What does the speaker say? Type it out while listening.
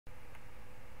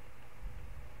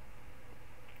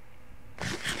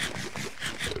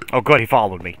Oh good, he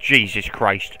followed me. Jesus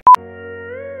Christ.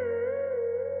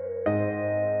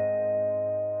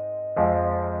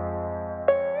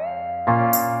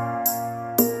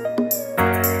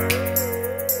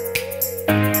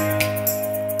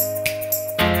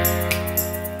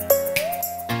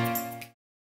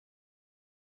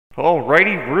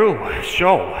 Alrighty, Roo.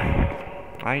 So,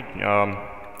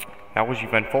 that was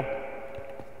eventful.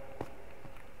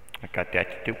 I got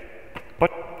that to do.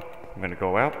 But, I'm gonna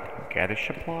go out, gather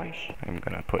supplies. I'm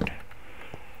gonna put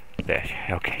that.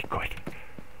 Okay, good.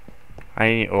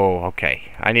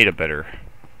 Okay. I need a better...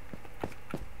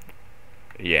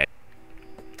 Yeah.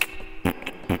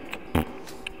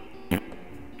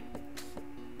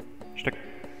 Stick.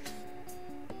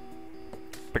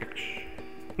 Pickaxe.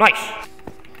 Nice!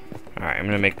 Alright, I'm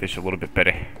gonna make this a little bit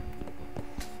better.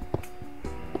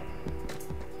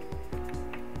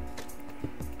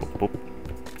 Boop,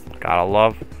 boop. Gotta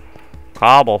love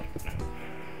cobble.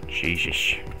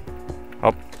 Jesus.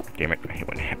 Oh, damn it. I hate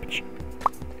when it happens.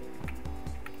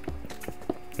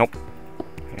 Nope.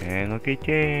 And look at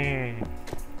that.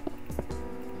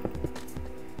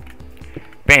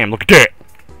 Bam, look at that!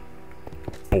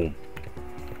 Boom.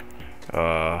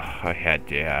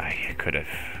 I could have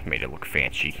made it look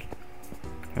fancy.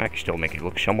 I can still make it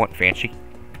look somewhat fancy.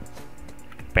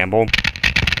 Bam, boom.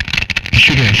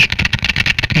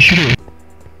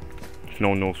 If no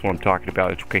one knows what I'm talking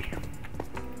about, it's okay.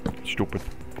 It's stupid.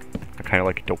 I kind of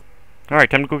like it though. Alright,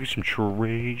 time to go get some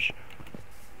trees.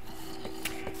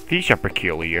 These are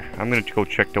peculiar. I'm gonna go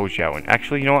check those out. And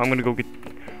actually, you know what? I'm gonna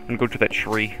go to that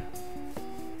tree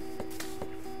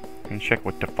and check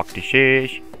what the fuck this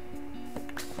is.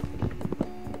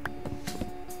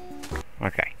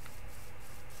 Okay.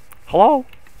 Hello?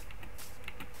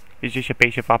 Is this a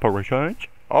base of operations?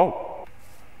 Oh.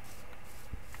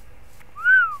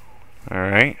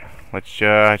 Alright. Let's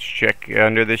check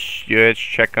under this, let's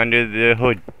check under the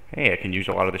hood. Hey, I can use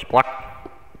a lot of this block.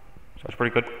 So that's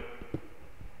pretty good.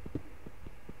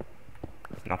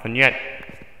 Nothing yet.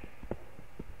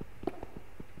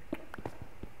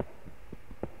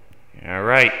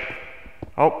 Alright.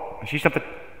 Oh, I see something.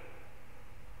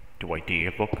 Do I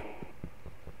dare look?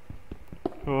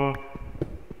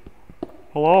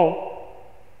 Hello?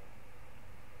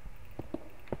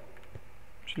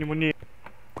 Is anyone near?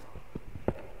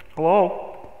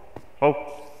 Hello? Oh.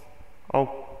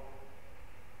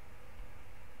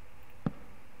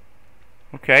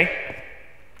 Okay.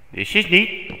 This is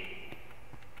neat.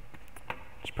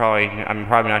 I'm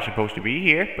probably not supposed to be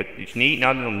here, but it's neat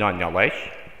nonetheless.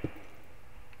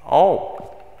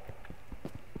 Oh.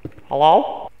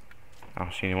 Hello? I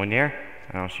don't see anyone there.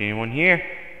 I don't see anyone here.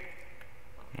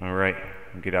 Alright,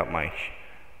 get out my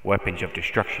weapons of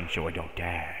destruction so I don't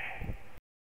die.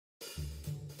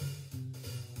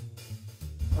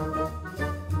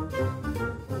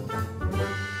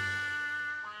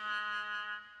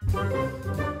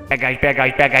 Bad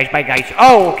guys.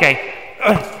 Oh, okay.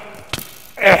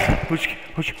 Push.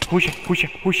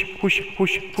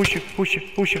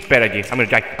 Bad idea. I'm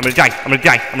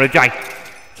gonna die.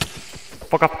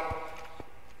 Fuck up.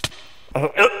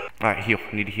 Alright, heal.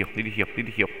 Need to heal.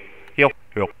 Heal.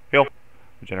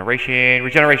 Regeneration.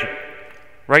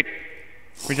 Right?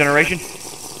 Regeneration?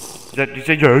 Is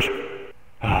that yours?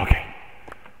 Oh,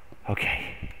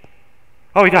 okay.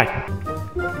 Oh, he died.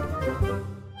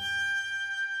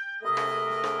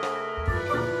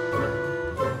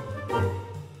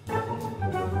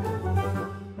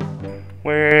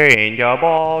 Weighing your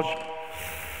balls.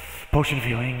 Potion of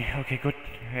healing. Okay, good.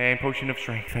 And potion of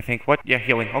strength, I think. What? Yeah,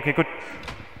 healing. Okay, good.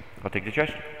 I'll take the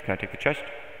chest. Can I take the chest?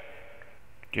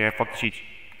 Yeah, fuck the seats.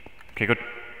 Okay, good.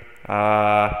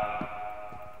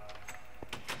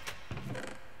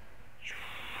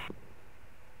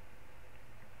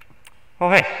 Oh,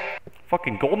 hey.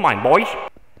 Fucking gold mine, boys.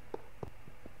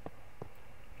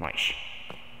 Nice.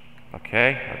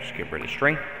 Okay, I'll just get rid of the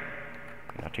string.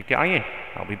 And I'll take the iron.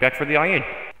 I'll be back for the iron.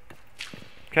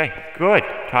 Okay, good.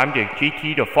 Time to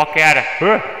GT the fuck out of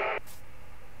here.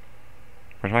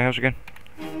 Where's my house again?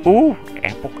 Ooh,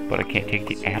 apple. But I can't take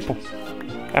the apple.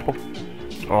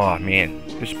 Oh, man.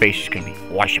 This base is gonna be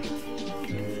awesome.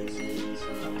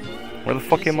 Where the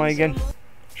fuck am I again?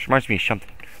 This reminds me of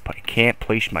something. But I can't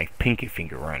place my pinky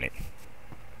finger on it.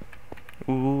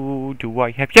 Ooh, do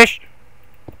I have... Yes!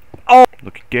 Oh!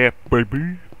 Look at that,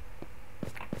 baby.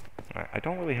 I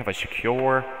don't really have a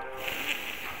secure...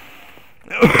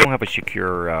 I don't have a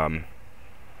secure,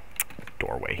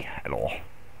 doorway at all.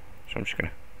 So I'm just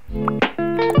gonna...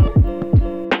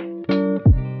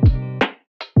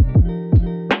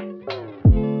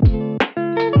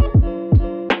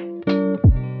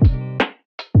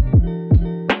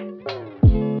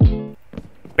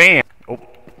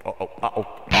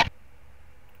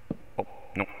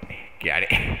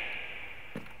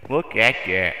 that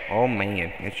yet. Oh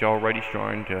man, it's already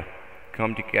starting to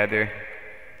come together.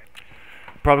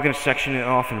 Probably gonna section it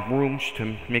off in rooms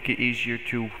to make it easier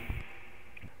to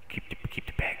keep the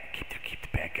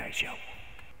bad guys out.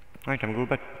 Alright, time to go to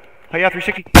bed. Hiya,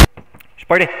 360.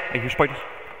 Spider! I hear spiders.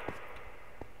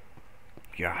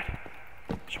 God.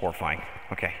 It's horrifying.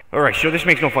 Okay. Alright, so this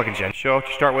makes no fucking sense. So,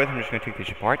 to start with, I'm just gonna take this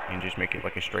apart and just make it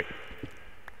like a straight.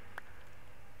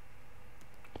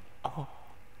 Oh.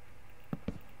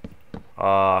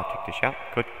 Take this out.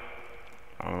 Good.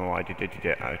 I don't know why I did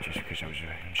that. Just because I was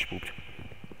spooked.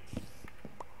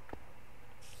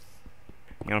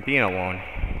 You know, being alone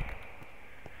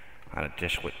on a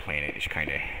desolate planet is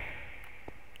kind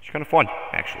of fun,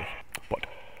 actually. But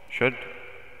should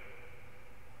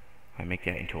I make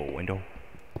that into a window?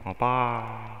 Oh,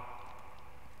 bye.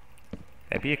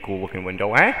 That'd be a cool looking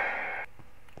window, eh?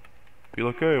 Be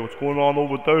like, hey, what's going on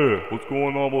over there? What's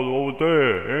going on over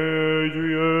there? Hey,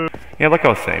 Adrian. Yeah, like I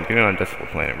was saying, being on a desolate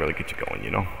planet really gets you going,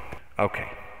 you know? Okay,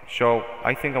 so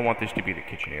I think I want this to be the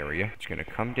kitchen area. It's gonna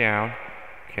come down.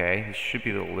 Okay, this should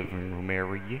be the living room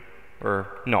area.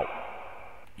 Or, no.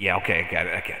 Yeah, okay, I got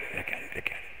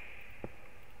it.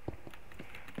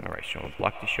 Alright, so I'll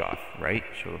block this off, right?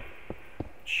 So,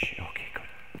 okay, good.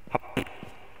 Hop.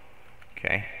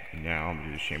 Okay, now I'm gonna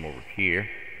do the same over here.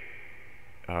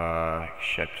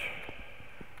 Except,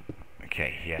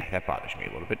 okay, yeah, that bothers me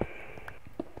a little bit.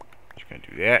 Just gonna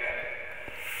do that.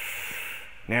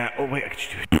 Now, oh wait, I can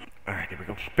just do it. Alright, there we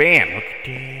go. Bam! Look at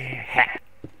that.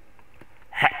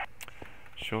 Hat.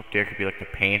 So up there could be like the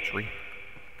pantry.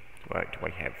 What do I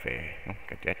have? Oh,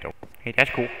 got that though. Hey,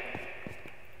 that's cool.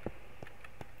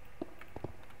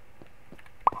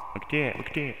 Look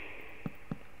at that.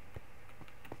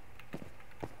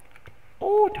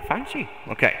 Oh, the fancy.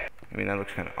 Okay. I mean, that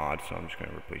looks kind of odd, so I'm just going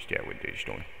to replace that with this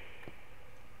stone.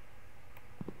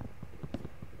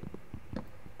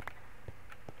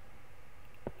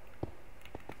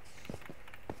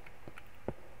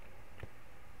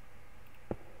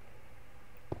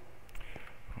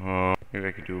 Maybe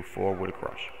I could do 4 wood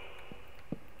across.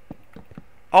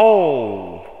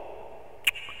 Oh!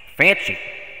 Fancy!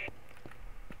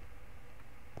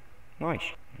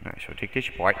 Nice. Alright, so take this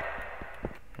apart.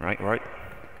 Right. Put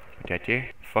that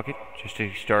there. Fuck it. Just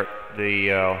to start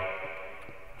the,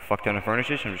 fuck down the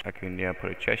furnaces. I can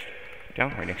put a chest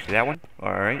down right next to that one.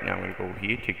 Alright, now I'm gonna go over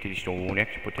here, take the stone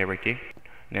next, put that right there.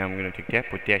 Now I'm gonna take that,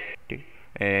 put that there.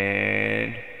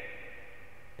 And...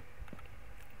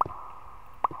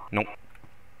 nope.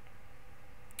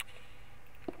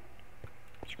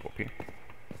 Let's go up here.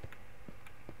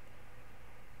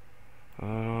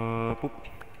 Boop.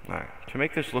 Alright, to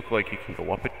make this look like you can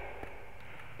go up it,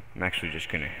 I'm actually just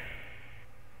gonna...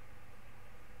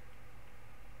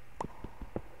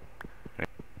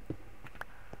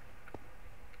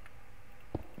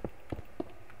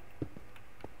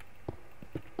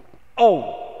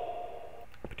 oh!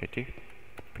 Put that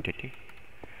there.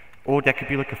 Oh, that could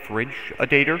be like a fridge, a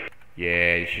dater.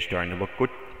 Yeah, this is starting to look good.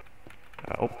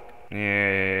 Oh.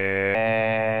 Yeah.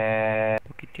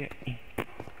 Look at that.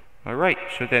 Alright,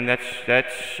 so then that's,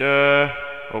 oh,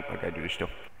 I gotta do this still.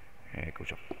 And it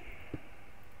goes up.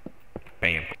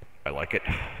 Bam. I like it.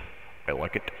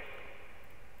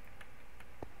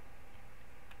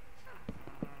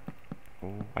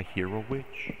 Oh, I hear a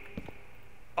witch.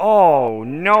 Oh,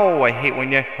 no, I hate when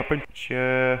that happens.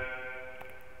 Let's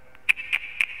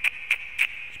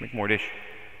make more dish.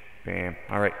 Bam.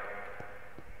 Alright.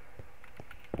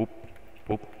 Boop.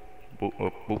 Boop. Boop.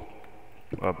 Boop. Boop.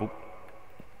 Boop.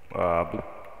 Boop.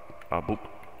 Boop.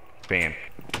 Bam.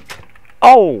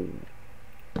 Oh!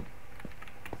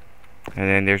 And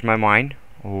then there's my mine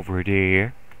over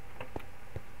there.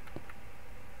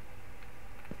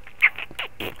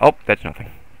 Oh, that's nothing.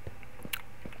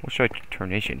 What should I turn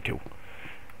this into?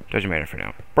 Doesn't matter for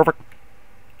now. Perfect.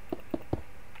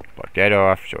 Block that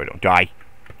off so I don't die.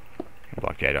 And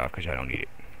block that off because I don't need it.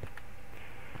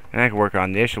 And I can work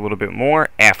on this a little bit more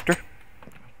after.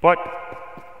 But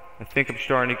I think I'm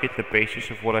starting to get the basis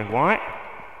of what I want.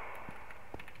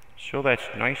 So that's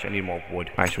nice. I need more wood.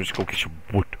 Alright, so let's go get some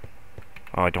wood.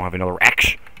 Oh, I don't have another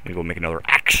axe. I need to go make another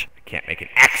axe. I can't make an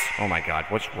axe. Oh my god,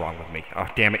 what's wrong with me? Oh,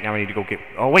 damn it. Now I need to go get...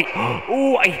 oh, wait.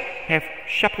 Oh, I have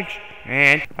saplings.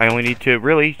 And I only need to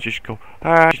really just go...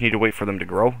 I just need to wait for them to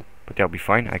grow. But that'll be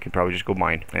fine. I can probably just go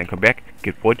mine. And then come back,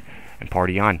 get wood, and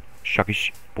party on.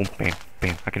 Shuckies. Boom, bam,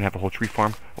 bam. I can have a whole tree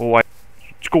farm. Oh, let's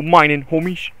go mining,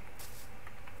 homies.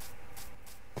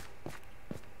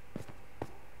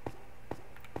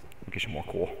 Get some more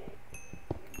coal.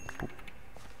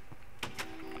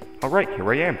 Alright,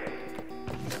 here I am.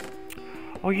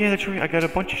 Oh yeah, that's right, I got a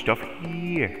bunch of stuff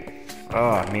here.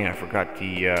 Oh man, I forgot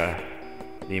the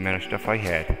amount of stuff I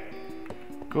had.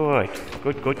 Good.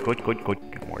 Good.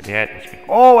 Got more of that.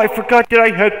 Oh, I forgot that I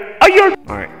had iron!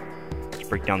 Alright. Let's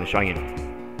break down this iron.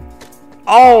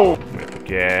 Oh! I'm gonna put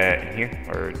that in here.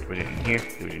 Or was it in here?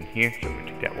 It was in here. So I'm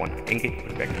gonna take that one ingot,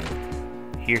 put it back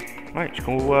in here. Alright, let's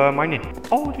go mining.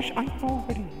 Oh, there's iron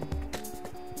already.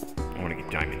 I wanna get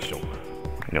diamonds, so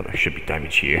I know there should be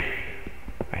diamonds here.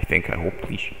 I think, I hope,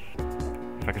 please.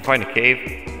 If I can find a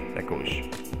cave that goes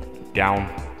down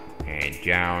and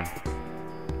down.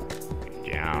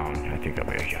 Down. I think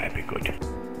that'd be good.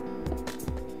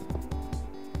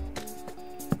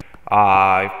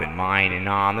 I've been mining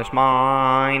on this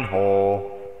mine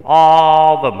hole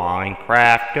all the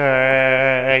Minecraft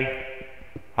day.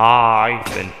 I've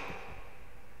been.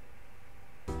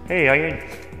 Hey,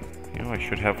 you know, I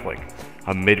should have like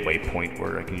a midway point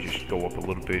where I can just go up a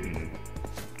little bit and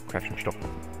craft some stuff.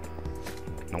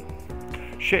 Nope.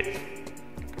 Shit.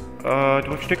 Do I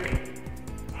have stick?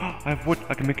 I have wood.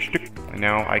 I can make a stick. And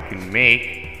now I can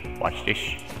make. Watch this.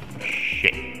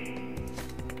 Shit.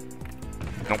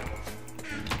 Nope.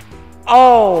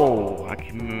 Oh! I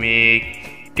can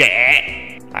make that.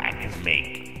 I can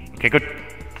make. Okay, good.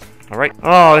 Alright.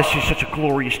 Oh, this is such a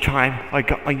glorious time. I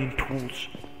got iron tools.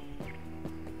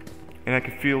 And I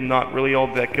can feel not really all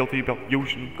that guilty about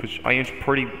using them because iron's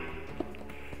pretty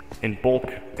in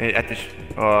bulk at this.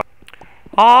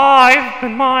 I've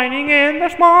been mining in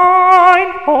this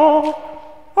mine hole.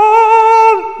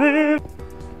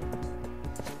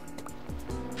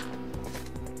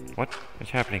 What is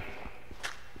happening?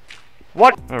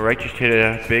 What? Alright, just hit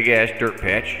a big ass dirt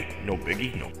patch. No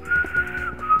biggie, no.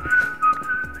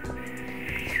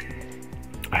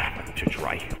 My lips are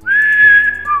dry.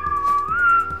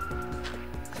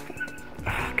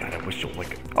 God, I whistle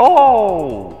like.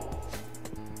 Oh!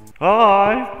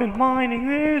 I've been mining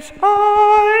this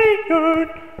iron.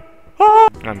 I'm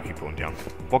gonna keep going down.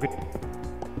 Fuck it.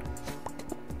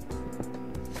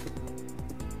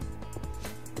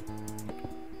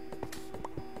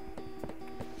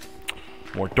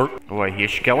 More dirt. Oh, I hear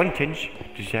skeletons.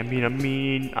 Does that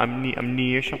mean I'm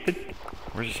near something?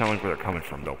 Where's it sound like where they're coming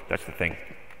from, though? That's the thing.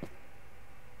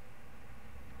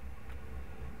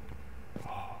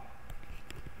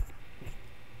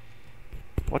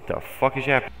 What the fuck is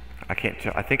happening? I can't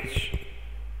tell. I think it's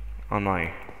on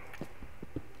my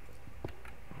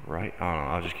right. I don't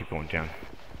know. I'll just keep going down.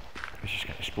 It's just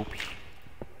kind of spooky.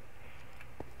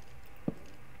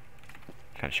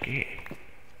 Kind of scared.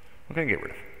 What can I get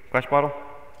rid of? Glass bottle?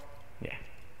 Yeah.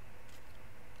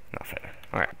 Not feather.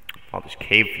 Alright. All these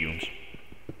cave fumes.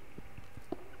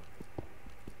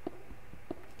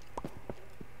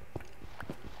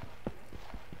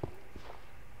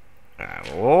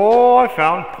 Oh, I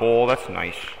found coal. That's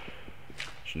nice.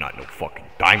 It's not no fucking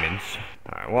diamonds.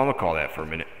 Alright, well, I'm gonna call that for a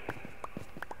minute.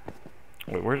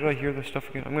 Wait, where did I hear this stuff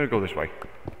again? I'm gonna go this way.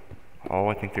 Oh,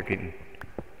 I think they're getting.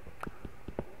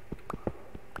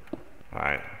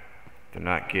 Alright. They're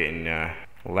not getting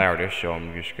louder, so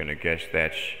I'm just gonna guess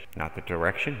that's not the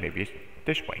direction. Maybe it's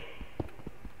this way.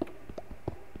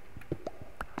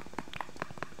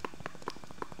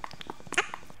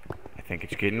 I think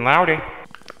it's getting louder.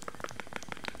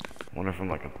 I wonder if I'm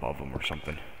like above them or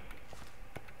something.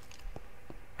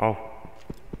 Oh.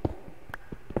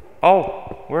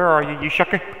 Oh, where are you, you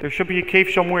sucker? There should be a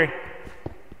cave somewhere.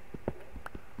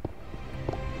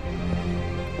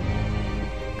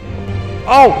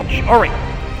 Oh, alright.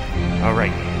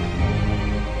 Alright.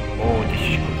 Oh, this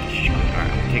is good, this is good.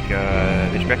 Alright, I'll take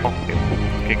this back. Oh,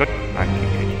 okay, good. Alright,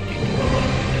 okay.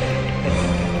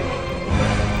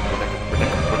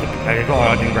 Oh,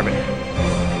 I didn't grab it.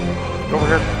 Go over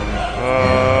here.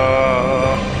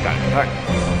 Got it. Alright.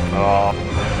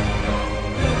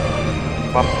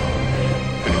 Bump.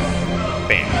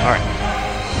 Bam. Alright.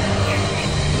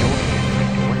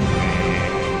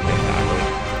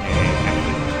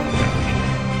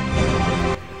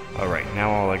 Alright, now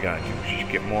all I gotta do is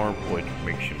just get more wood,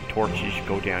 make some torches,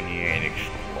 go down here and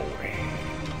explore.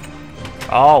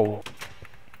 Oh!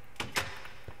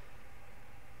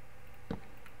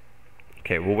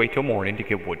 Okay, we'll wait till morning to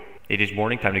get wood. It is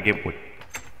morning time to get wood.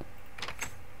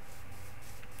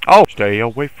 Oh! Stay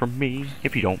away from me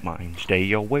if you don't mind.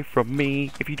 Stay away from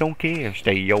me if you don't care.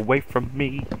 Stay away from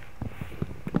me.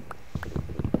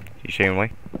 You saying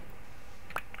away?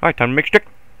 Alright, time to make stick.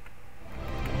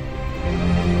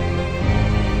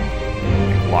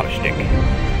 Make a lot of stick.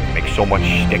 Make so much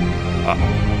stick. Uh-oh.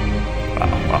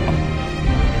 Uh-oh. Uh-oh.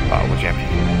 Uh-oh, what's happening?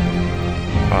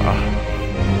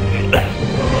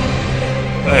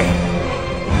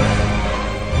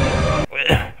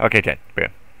 Okay, 10.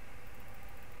 Bam.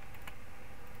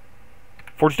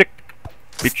 Forge stick.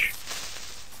 bitch.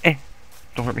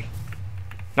 Don't hurt me.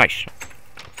 Nice.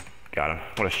 Got him.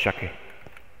 What a sucker.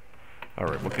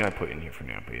 Alright, what can I put in here for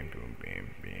now? Bam, boom, bam,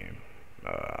 bam.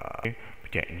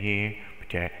 Put that in here. Put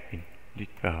that in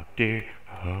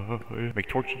there. Make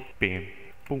torches. Bam,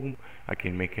 boom. I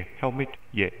can make a helmet.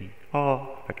 Yay.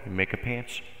 I can make a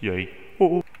pants. Yay.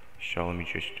 Oh. So let me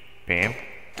just bam,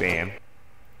 bam.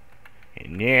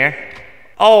 In there.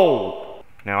 Oh!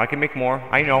 Now I can make more.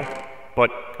 I know.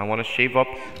 But I want to save up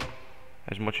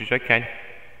as much as I can.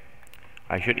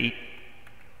 I should eat.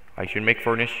 I should make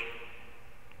furnace.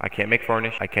 I can't make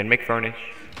furnace. I can make furnace.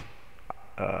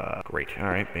 Great.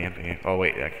 Alright, bam, bam. Oh,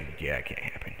 wait. That can't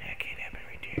happen. That can't happen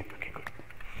right there. Okay, good.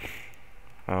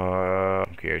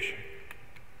 Who cares?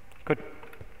 Good.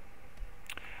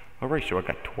 Alright, so I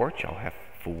got torch. I'll have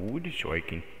food so I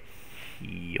can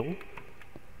heal.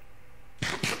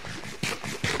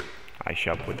 I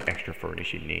shall put extra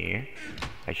furnace in there.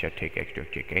 I shall take extra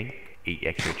chicken. Eat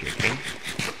extra chicken.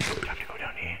 Time to go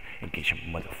down here and get some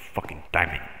motherfucking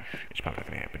diamond. It's probably not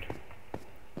gonna happen.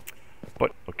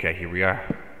 But, okay, here we are.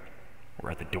 We're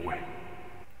at the door.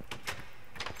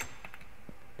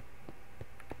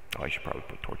 Oh, I should probably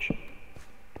put torch.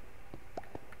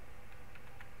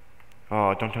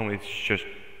 Oh, don't tell me it's just...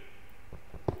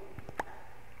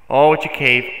 Oh, it's a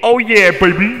cave. Oh, yeah,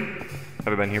 baby!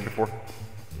 Have I been here before?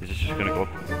 Is this just gonna go up?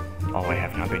 Oh, I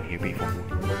have not been here before.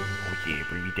 Oh, yeah,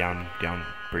 bring me down,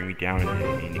 bring me down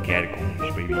in the catacombs,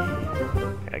 baby.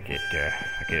 I get a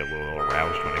little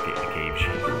aroused when I get in the caves.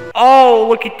 Oh,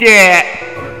 look at that!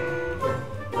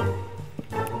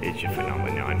 It's a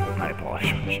phenomenon. I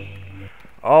apologize.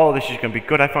 Oh, this is gonna be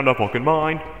good. I found a fucking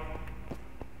mine.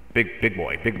 Big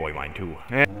boy mine too.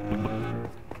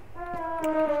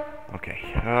 Okay.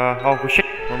 Oh shit.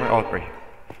 Where am I? Oh, right here.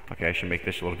 Okay, I should make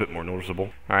this a little bit more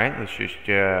noticeable. Alright, let's just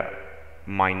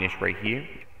mine this right here.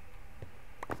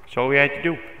 That's all we had to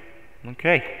do.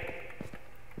 Okay.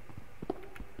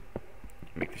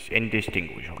 Make this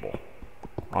indistinguishable.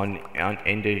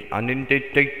 Undistinguishable?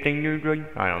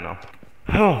 I don't know.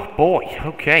 Oh boy,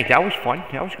 okay, that was fun.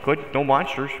 That was good. No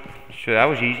monsters. So that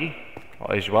was easy.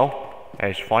 As well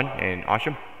as fun and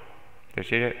awesome. Did I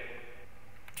say that?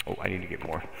 Oh, I need to get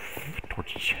more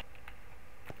torches.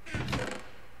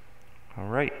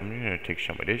 Alright, I'm gonna take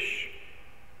some of this.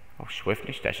 Oh,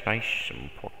 swiftness, that's nice. Some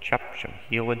pork chop, some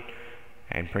healing.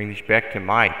 And bring these back to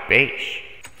my base.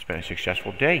 It's been a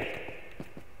successful day.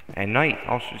 And night.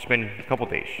 Also, it's been a couple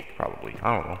days, probably.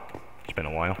 I don't know. It's been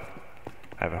a while.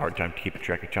 I have a hard time keeping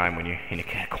track of time when you're in the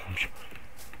catacombs.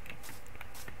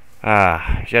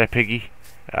 Is that a piggy?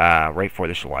 Right for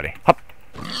the slaughter. Hup!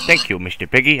 Thank you, Mr.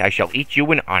 Piggy. I shall eat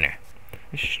you in honor.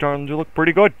 This is starting to look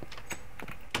pretty good.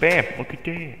 Bam! Look at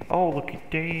that. Oh, look at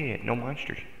that. No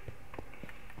monsters.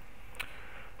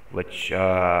 Let's, go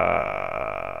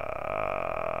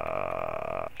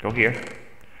here.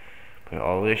 Put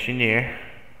all this in there.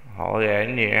 All that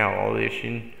in there. All this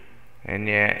in. And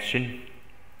that's in.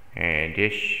 And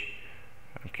this.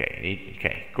 Okay,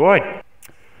 okay, good.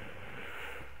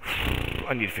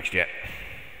 I need to fix that.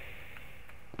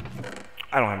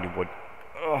 I don't have any wood.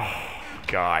 Oh,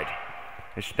 God.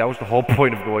 That was the whole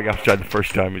point of going outside the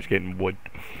first time, is getting wood.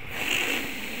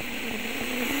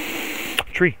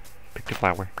 Tree. Pick the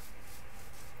flower.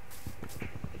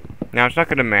 Now, it's not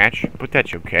going to match, but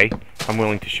that's okay. I'm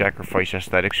willing to sacrifice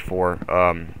aesthetics for,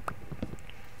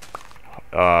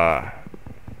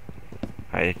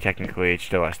 technically it's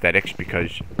still aesthetics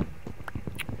because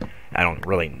I don't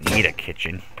really need a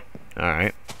kitchen.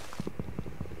 Alright.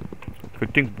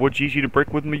 Good thing wood's easy to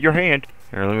break with your hand.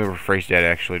 Here, let me rephrase that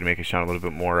actually to make it sound a little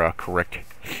bit more correct.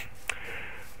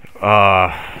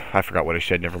 I forgot what I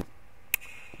said, never mind.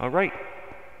 Alright.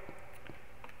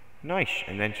 Nice.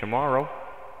 And then tomorrow,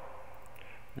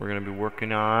 we're going to be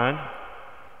working on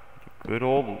the good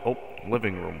old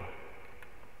living room.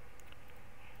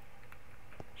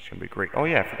 It's going to be great. Oh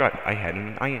yeah, I forgot. I had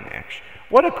an iron axe.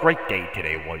 What a great day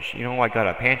today was. You know, I got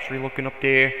a pantry looking up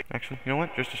there. Actually, you know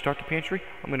what? Just to start the pantry,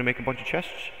 I'm going to make a bunch of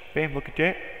chests. Bam, look at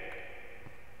that.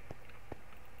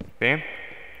 Bam.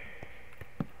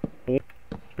 Boom.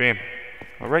 Bam.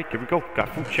 Alright, there we go.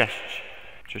 Got food chests.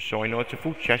 Just so I know it's a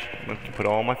food chest. I'm going to put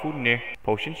all my food in there.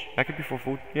 Potions. That could be for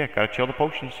food. Yeah, gotta chill the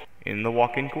potions in the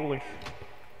walk-in cooler.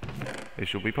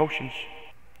 This will be potions.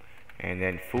 And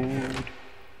then food.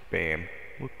 Bam.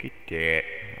 Look at that.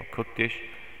 I'll cook this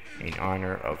in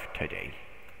honor of today.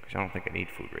 Because I don't think I need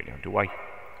food right now, do I?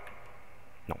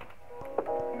 No.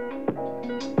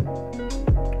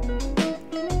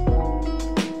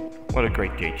 What a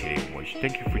great day today was.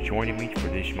 Thank you for joining me for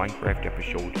this Minecraft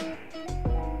episode.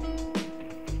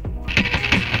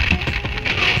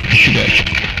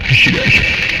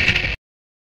 slash.